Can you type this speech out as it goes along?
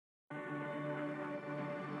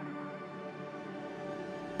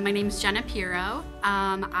My name's Jenna.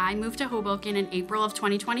 I moved to Hoboken in April of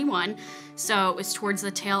 2021, so it was towards the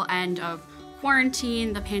tail end of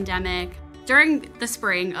quarantine, the pandemic. During the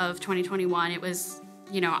spring of 2021, it was,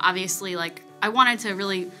 obviously I wanted to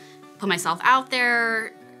really put myself out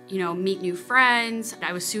there, meet new friends.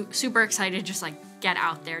 I was super excited to just get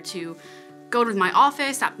out there, to go to my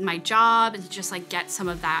office, at my job, and just get some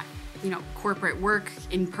of that, corporate work,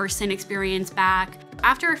 in-person experience back.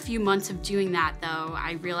 After a few months of doing that though,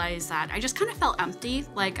 I realized that I just kind of felt empty.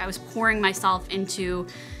 I was pouring myself into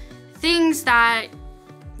things that,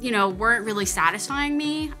 weren't really satisfying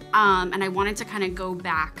me. And I wanted to kind of go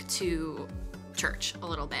back to church a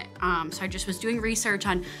little bit. So I just was doing research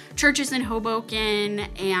on churches in Hoboken,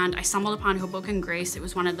 and I stumbled upon Hoboken Grace. It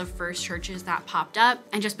was one of the first churches that popped up.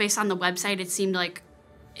 And just based on the website,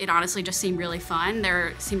 it honestly just seemed really fun.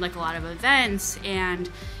 There seemed like a lot of events, and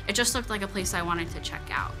it just looked like a place I wanted to check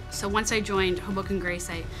out. So once I joined Hoboken Grace,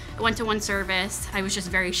 I went to one service. I was just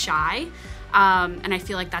very shy, and I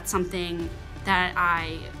feel like that's something that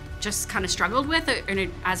I just kind of struggled with,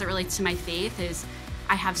 as it relates to my faith, is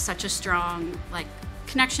I have such a strong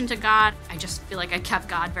connection to God. I just feel like I kept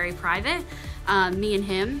God very private, me and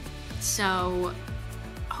him. So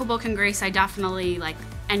Hoboken Grace, I definitely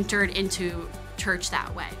entered into church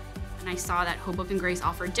that way. And I saw that Hoboken Grace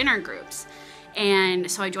offered dinner groups. And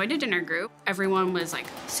so I joined a dinner group. Everyone was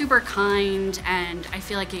super kind, and I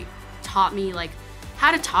feel like it taught me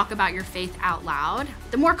how to talk about your faith out loud.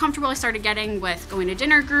 The more comfortable I started getting with going to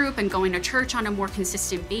dinner group and going to church on a more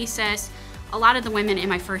consistent basis, a lot of the women in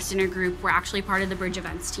my first dinner group were actually part of the Bridge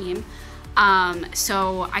events team.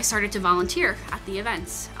 So I started to volunteer at the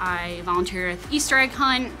events. I volunteered at the Easter egg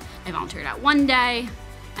hunt, I volunteered at One Day,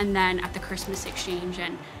 and then at the Christmas exchange,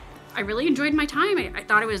 and I really enjoyed my time. I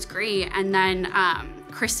thought it was great. And then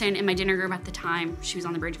Kristen in my dinner group at the time, she was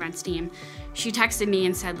on the Bridge events team, she texted me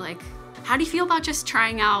and said how do you feel about just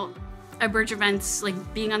trying out a Bridge events,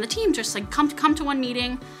 being on the team? Just come to one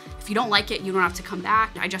meeting. If you don't like it, you don't have to come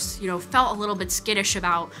back. I just felt a little bit skittish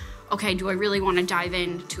about, okay, do I really want to dive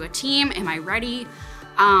into a team? Am I ready?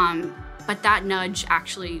 But that nudge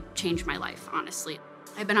actually changed my life, honestly.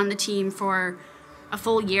 I've been on the team for a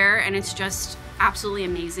full year, and it's just absolutely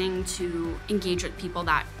amazing to engage with people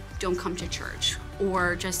that don't come to church,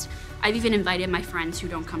 or I've even invited my friends who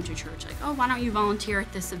don't come to church, oh, why don't you volunteer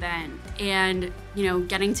at this event? And,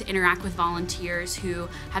 getting to interact with volunteers who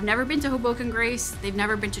have never been to Hoboken Grace, they've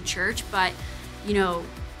never been to church, but, to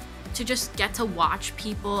just get to watch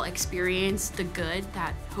people experience the good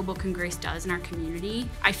that Hoboken Grace does in our community.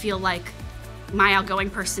 I feel like my outgoing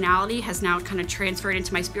personality has now kind of transferred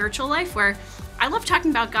into my spiritual life, where I love talking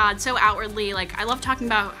about God so outwardly. I love talking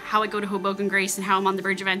about how I go to Hoboken Grace and how I'm on the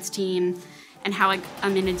Bridge events team and how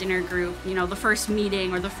I'm in a dinner group. The first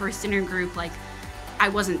meeting or the first dinner group, I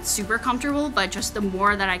wasn't super comfortable, but just the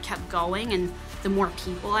more that I kept going and the more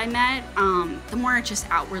people I met, the more it just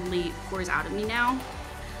outwardly pours out of me now.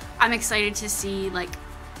 I'm excited to see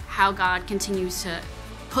how God continues to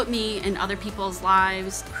put me in other people's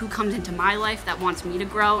lives, who comes into my life that wants me to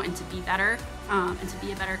grow and to be better, and to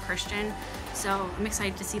be a better Christian. So I'm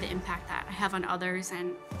excited to see the impact that I have on others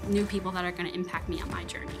and new people that are going to impact me on my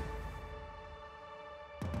journey.